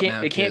 Well, Thawed out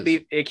mammoth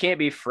it can't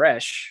be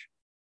fresh.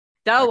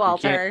 Duh, Like,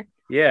 Walter.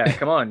 Yeah,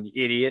 come on, you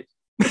idiot.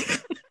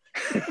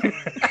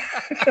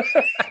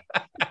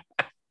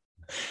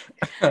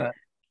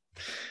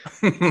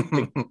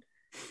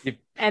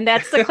 And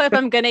that's the clip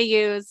I'm going to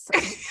use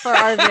for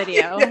our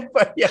video.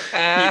 You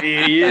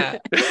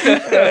idiot.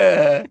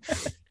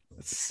 This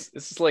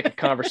is like a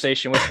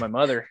conversation with my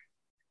mother.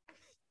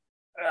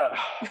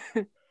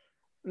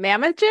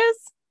 Mammoth jizz?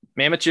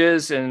 Mammoth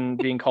jizz and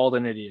being called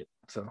an idiot.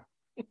 So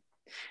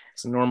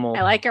it's a normal.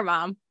 I like your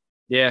mom.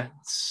 Yeah,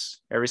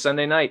 it's every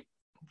Sunday night.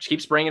 She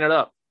keeps bringing it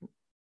up.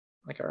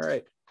 Like, all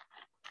right,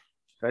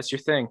 that's your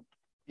thing.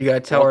 You gotta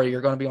tell her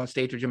you're gonna be on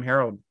stage with Jim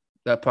Harold.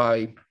 That's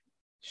gonna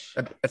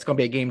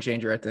be a game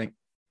changer, I think.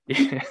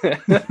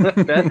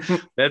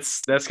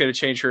 That's gonna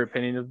change her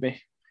opinion of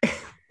me.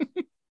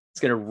 It's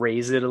gonna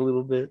raise it a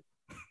little bit.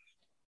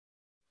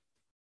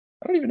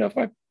 I don't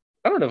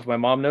know if my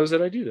mom knows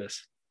that I do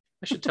this.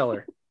 I should tell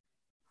her.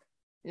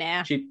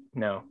 Nah.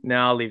 No,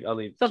 I'll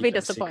leave. She'll be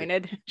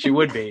disappointed. She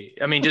would be.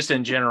 I mean, just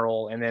in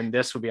general, and then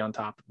this would be on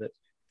top of it.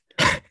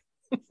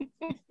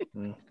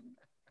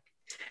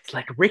 It's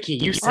like, Ricky,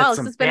 you said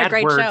some bad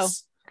words. Show.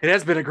 It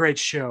has been a great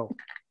show.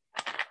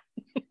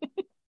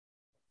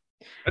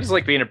 I just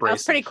like being abrasive. That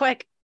was pretty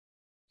quick.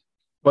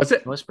 What's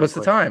it? What's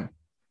the time?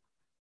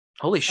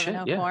 Holy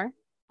shit! Yeah.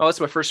 Oh,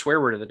 that's my first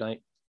swear word of the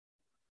night.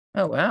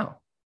 Oh wow.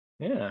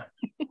 Yeah.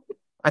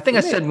 I think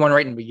I said one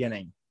right in the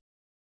beginning.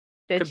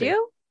 Did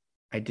you?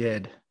 I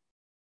did.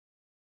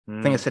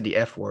 I think I said the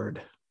F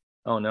word.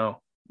 Oh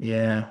no.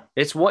 Yeah.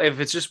 It's what if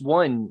it's just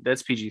one,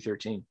 that's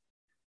PG-13.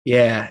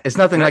 Yeah. It's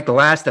nothing like the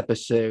last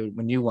episode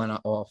when you went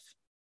off.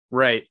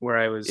 Right, where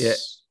I was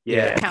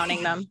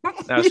counting them.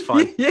 That was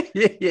fun.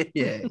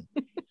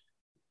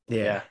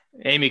 Yeah.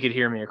 Amy could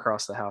hear me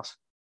across the house.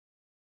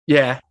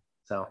 Yeah.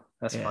 So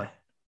that's fun.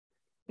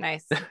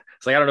 Nice.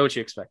 It's like I don't know what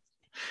you expect.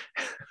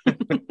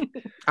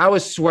 I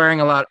was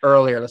swearing a lot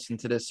earlier listening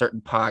to this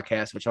certain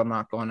podcast, which I'm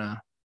not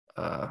gonna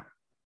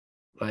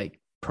like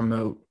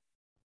promote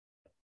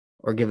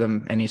or give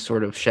them any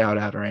sort of shout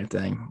out or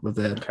anything with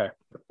it. Okay.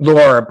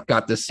 Laura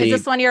got to see.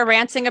 Is this one you're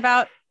ranting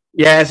about?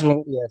 Yes,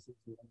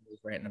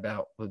 it's ranting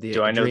about with the.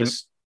 Do I know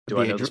this? Do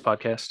I know this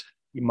podcast?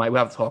 You might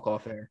have to talk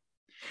off air.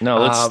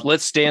 No,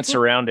 let's dance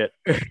around it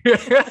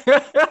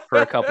for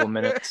a couple of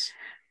minutes.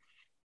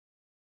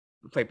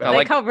 I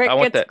like how Rick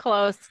gets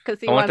close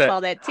because he wants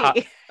all that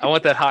tea. I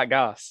want that hot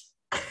goss.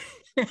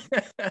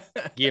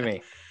 Give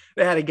me.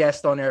 They had a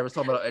guest on there. It was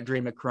talking about a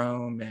dream of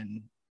Chrome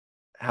and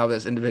how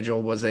this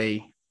individual was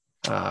a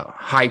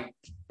high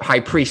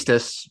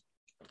priestess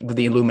with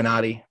the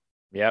Illuminati.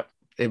 Yep.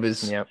 It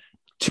was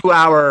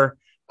 2-hour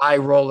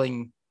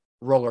eye-rolling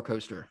roller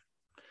coaster.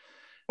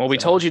 Well, we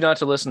told you not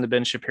to listen to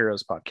Ben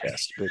Shapiro's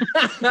podcast, but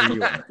here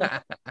you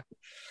are.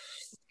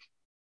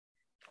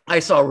 I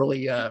saw a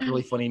really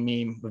funny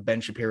meme with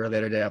Ben Shapiro the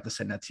other day. I have to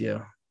send that to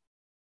you.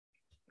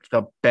 It's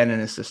about Ben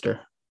and his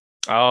sister.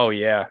 Oh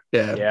yeah.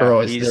 They're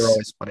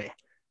always funny.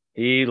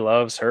 He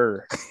loves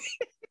her.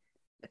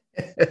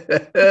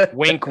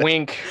 Wink,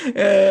 wink.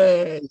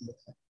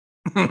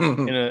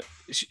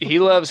 He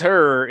loves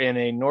her in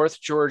a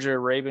North Georgia,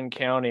 Rabun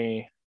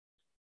County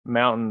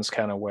mountains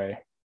kind of way,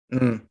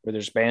 where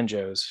there's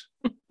banjos.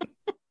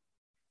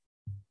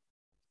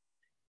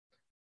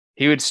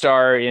 He would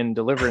star in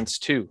Deliverance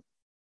 2.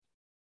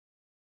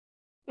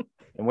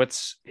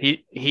 And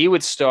he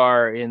would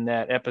star in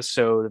that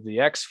episode of the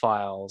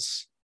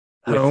X-Files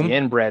with Home. the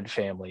inbred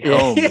family.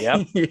 Home,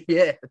 yep.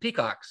 Yeah, the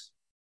Peacocks.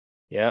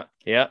 Yeah,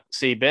 yeah.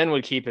 See, Ben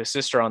would keep his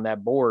sister on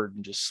that board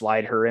and just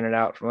slide her in and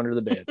out from under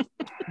the bed.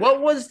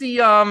 What was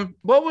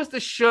the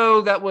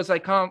show that was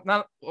like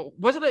not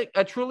was it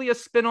a truly a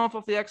spin-off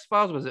of the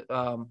X-Files? Was it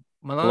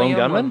Millennium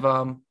Gunman?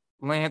 of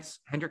Lance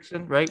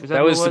Hendrickson, right? Was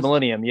That what was it the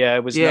Millennium. Yeah,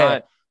 it was Yeah.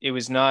 not. It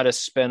was not a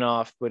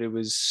spinoff, but it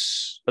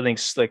was, I think,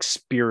 like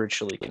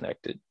spiritually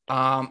connected.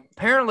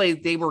 Apparently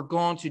they were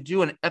going to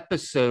do an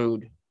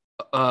episode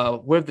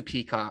with the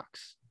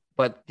Peacocks,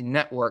 but the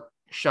network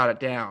shot it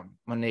down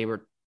when they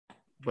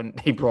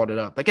brought it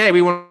up. Like, hey,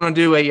 we want to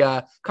do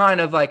a kind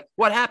of like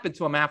what happened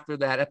to him after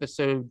that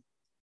episode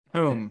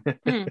Home.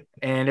 And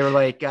they were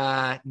like,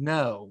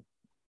 no.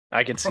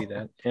 I can see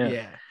that. Yeah.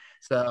 Yeah.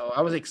 So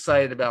I was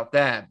excited about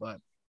that, but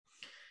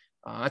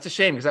that's a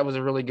shame because that was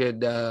a really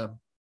good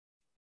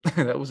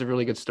that was a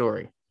really good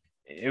story.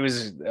 It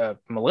was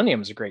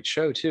Millennium's a great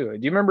show too. Do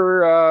you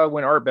remember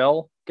when Art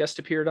Bell guest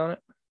appeared on it?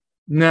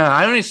 No,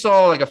 I only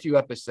saw like a few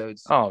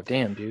episodes. Oh,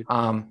 damn, dude.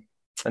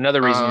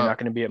 Another reason you're not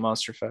going to be at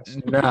Monster Fest.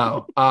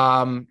 No.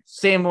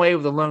 Same way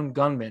with the Lone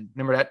Gunman.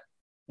 Remember that?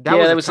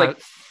 That was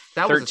like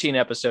that 13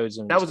 episodes.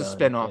 And that was a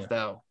spinoff, yeah.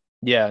 though.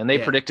 Yeah, and they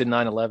predicted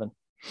 9/11.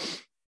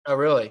 Oh,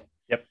 really?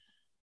 Yep.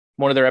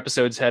 One of their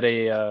episodes had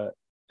a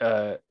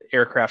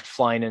aircraft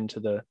flying into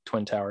the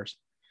Twin Towers.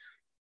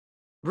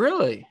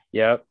 Really?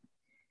 Yep.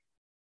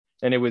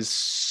 And it was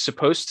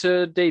supposed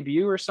to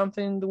debut or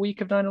something the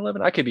week of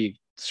 9/11. I could be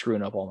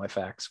screwing up all my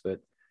facts,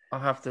 but I'll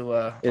have to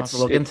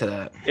look into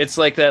that. It's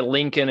like that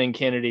Lincoln and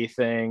Kennedy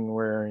thing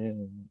where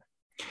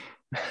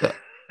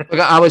Look,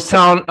 I was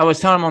telling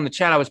him on the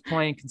chat I was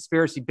playing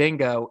conspiracy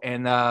bingo,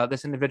 and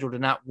this individual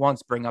did not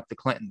once bring up the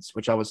Clintons,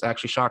 which I was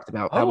actually shocked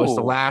about. That was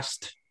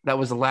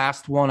the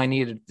last one I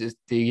needed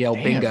to yell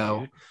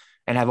bingo, dude.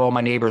 And have all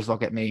my neighbors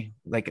look at me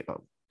like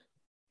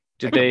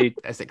did they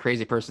as a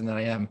crazy person that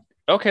I am.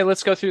 Okay,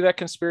 let's go through that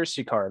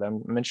conspiracy card.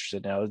 I'm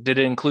interested now. Did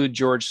it include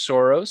George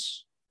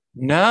Soros?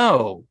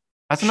 No.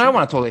 That's another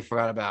one I totally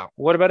forgot about.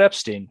 What about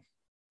Epstein?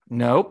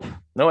 Nope.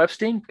 No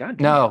Epstein? God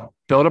damn. No.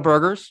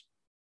 Bilderbergers.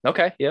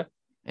 Okay, yeah.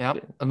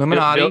 Yep.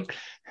 Illuminati.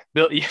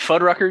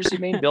 Fuddruckers, you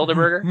mean?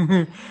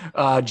 Bilderberger?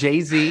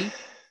 Jay-Z.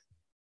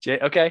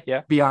 Okay,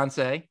 yeah.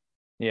 Beyonce.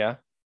 Yeah.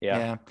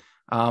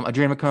 A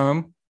Dream of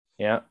Home.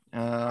 Yeah.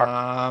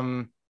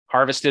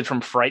 Harvested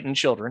from frightened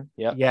children.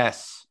 Yeah.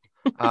 Yes.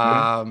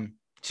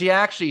 She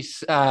actually,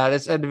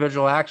 this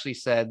individual actually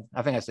said,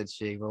 I think I said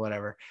she, but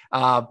whatever,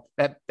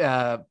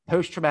 that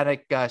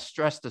post-traumatic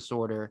stress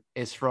disorder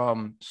is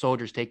from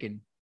soldiers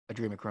taking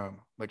adrenochrome,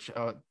 which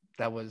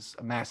that was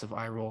a massive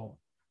eye roll.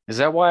 Is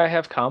that why I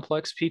have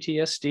complex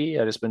PTSD?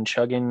 I just been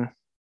chugging.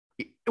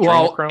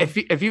 Well,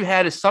 adrenochrome? if you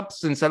had a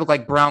substance that looked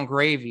like brown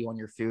gravy on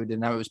your food, then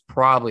that was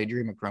probably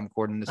adrenochrome,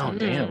 according to this. Oh, one.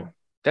 damn.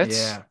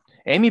 That's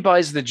Amy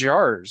buys the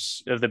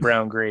jars of the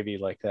brown gravy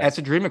like that. That's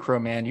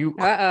adrenochrome, man. You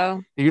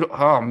Uh-oh.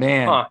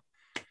 Man.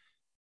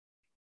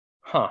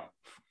 Huh.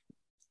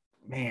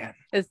 Man.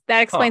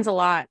 That explains a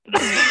lot.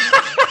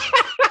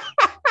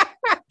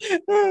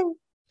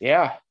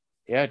 Yeah,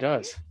 it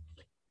does.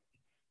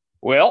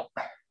 Well,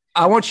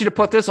 I want you to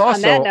put this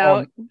also that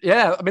note.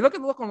 Yeah, I mean,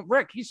 look on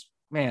Rick. He's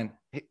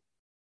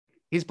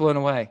blown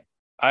away.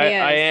 I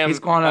am. He's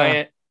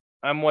gonna.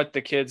 I'm what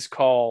the kids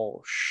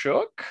call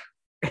shook.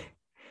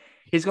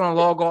 He's gonna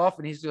log off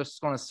and he's just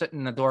gonna sit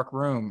in a dark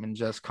room and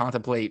just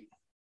contemplate.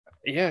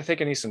 Yeah, I think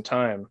I need some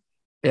time.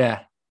 Yeah,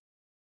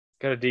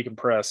 gotta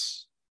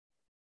decompress.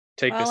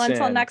 Take this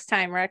until in. next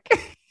time, Rick.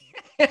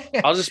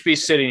 I'll just be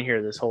sitting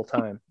here this whole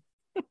time,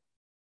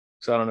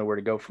 so I don't know where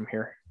to go from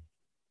here.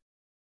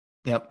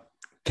 Yep.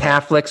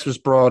 Catholics was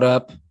brought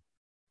up.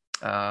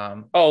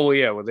 Oh well,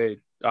 yeah. Well, they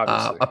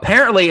obviously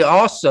apparently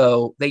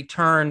also they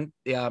turn.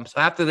 So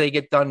after they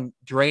get done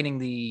draining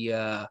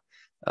the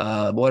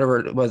whatever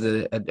it was,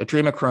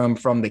 adrenochrome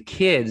from the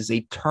kids,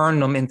 they turn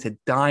them into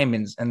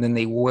diamonds and then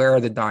they wear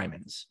the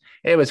diamonds.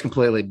 It was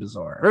completely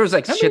bizarre. It was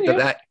like shit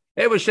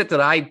that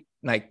I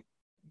like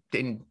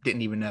didn't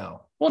even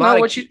know. Well, no,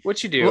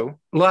 what you do?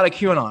 A lot of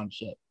QAnon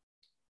shit.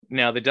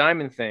 Now the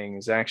diamond thing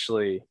is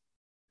actually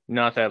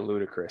not that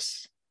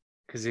ludicrous,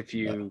 because if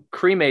you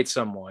cremate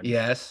someone,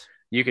 yes,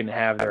 you can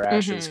have their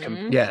ashes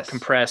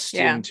compressed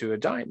into a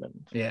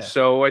diamond. Yeah.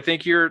 So I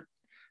think you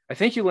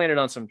landed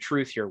on some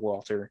truth here,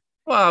 Walter.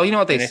 Well, you know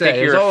what they say.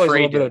 There's always a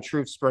little bit of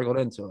truth sprinkled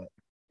into it.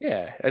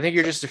 Yeah, I think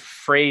you're just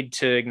afraid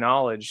to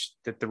acknowledge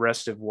that the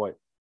rest of what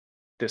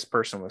this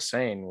person was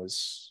saying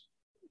was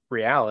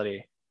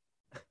reality.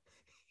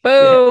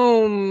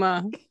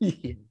 Boom.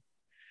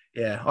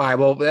 Yeah. All right.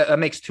 Well, that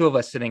makes two of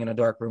us sitting in a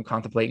dark room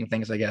contemplating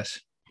things, I guess.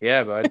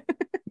 Yeah, bud.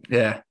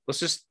 Yeah.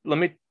 Let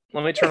me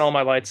turn all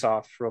my lights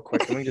off real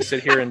quick. Let me just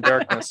sit here in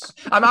darkness.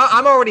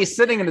 I'm already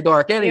sitting in the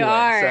dark anyway. You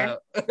are.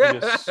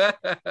 So.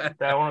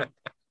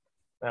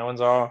 That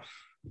one's off.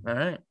 All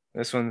right.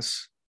 That's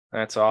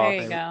off.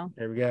 There you go.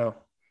 There we go.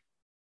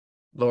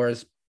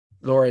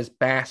 Laura's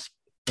bask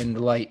in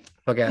the light.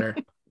 Look at her.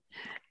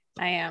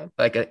 I am.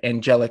 Like an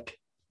angelic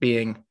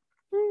being.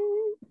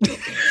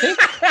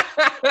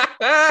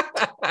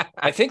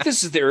 I think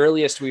this is the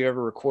earliest we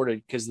ever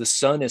recorded because the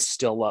sun is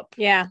still up.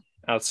 Yeah,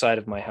 outside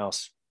of my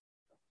house.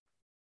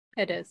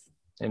 it is.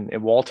 And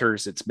at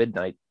Walter's, it's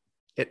midnight.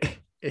 Yeah,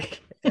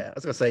 I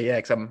was gonna say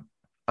because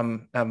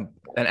I'm an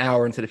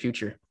hour into the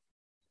future.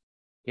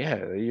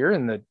 Yeah, you're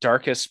in the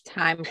darkest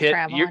Time pit.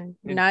 traveling.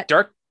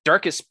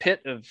 Darkest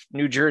pit of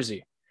New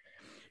Jersey,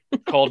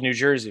 called New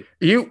Jersey.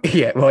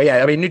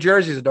 I mean, New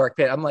Jersey is a dark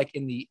pit. I'm like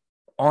in the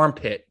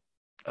armpit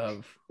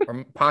of,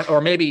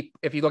 or maybe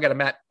if you look at a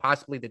map,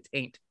 possibly the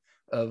taint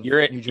of.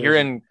 You're New Jersey. you're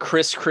in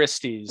Chris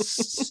Christie's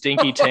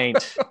stinky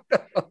taint.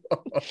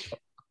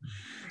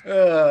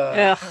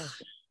 Ugh.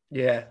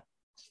 Yeah.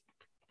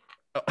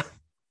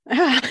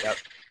 Yep.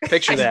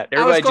 Picture that.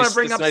 I was Everybody going just to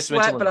bring up nice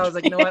sweat, mental but I was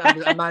like, you know what?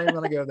 I'm not even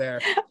going to go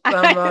there.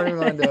 I'm not even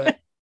going to do it.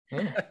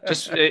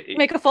 Just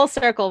Make a full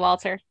circle,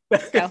 Walter.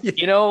 Go.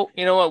 you know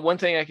what? One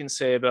thing I can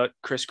say about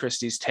Chris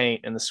Christie's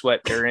taint and the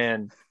sweat they're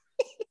in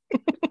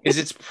is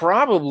it's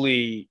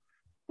probably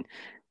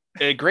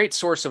a great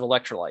source of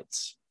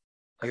electrolytes.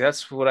 Like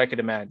that's what I could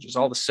imagine. Just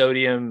all the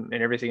sodium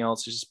and everything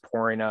else is just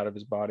pouring out of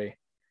his body.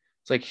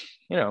 It's like,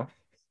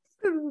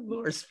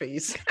 Laura's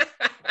face.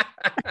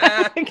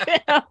 I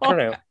don't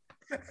know.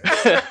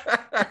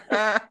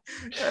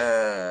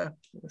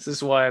 This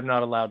is why I'm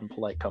not allowed in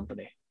polite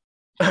company.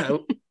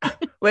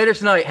 Later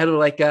tonight, Heather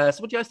like, so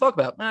what do you guys talk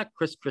about?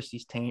 Chris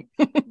Christie's taint.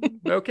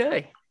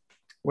 Okay.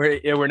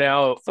 We're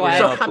now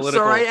I'm political.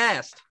 sorry I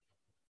asked.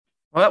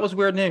 Well, that was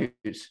weird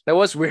news. That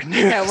was weird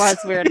news. That was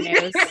weird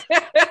news.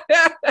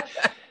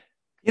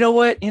 You know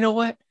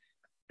what?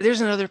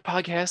 There's another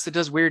podcast that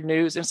does weird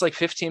news. And it's like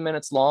 15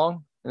 minutes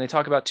long, and they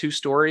talk about 2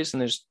 stories,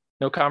 and there's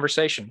no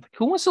conversation.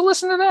 Who wants to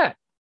listen to that?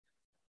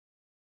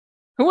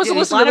 Who wants to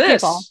listen to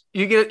this?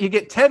 You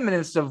get 10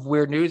 minutes of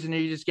weird news, and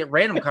then you just get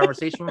random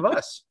conversation with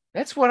us.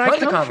 That's what I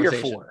come here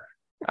for.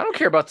 I don't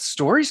care about the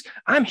stories.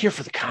 I'm here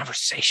for the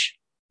conversation.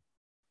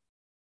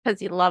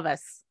 Because you love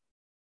us.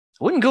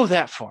 I wouldn't go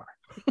that far.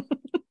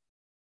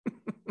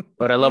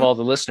 But I love all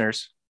the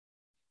listeners.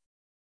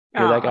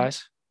 Hear that,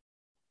 guys?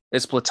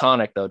 It's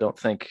platonic, though. Don't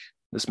think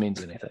this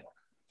means anything.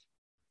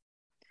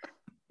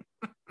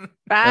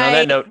 Bye. And on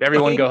that note,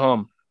 everyone go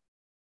home.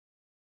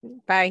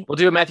 Bye. We'll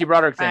do a Matthew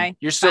Broderick thing. Bye.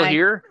 You're still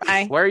here?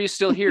 Bye. Why are you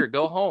still here?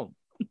 Go home.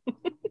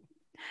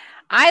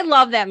 I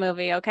love that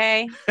movie,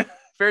 okay?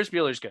 Ferris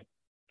Bueller's good.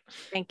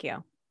 Thank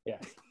you. Yeah.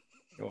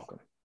 You're welcome.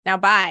 Now,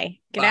 bye.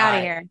 Get out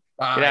of here.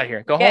 Bye. Get out of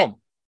here. Go home.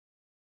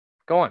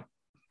 Go on.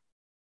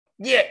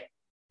 Yeah.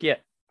 Yeah.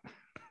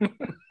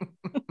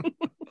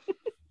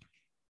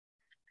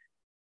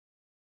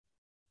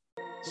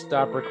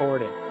 Stop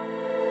recording.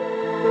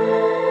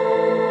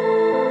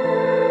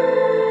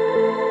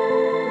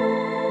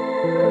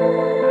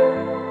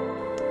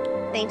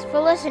 Thanks for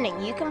listening.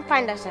 You can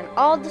find us on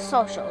all the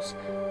socials: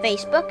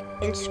 Facebook,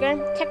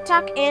 Instagram,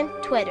 TikTok, and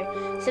Twitter.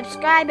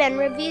 Subscribe and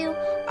review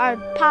our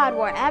pod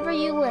wherever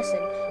you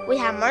listen. We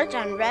have merch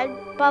on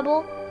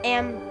Redbubble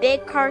and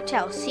Big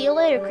Cartel. See you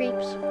later,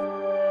 creeps.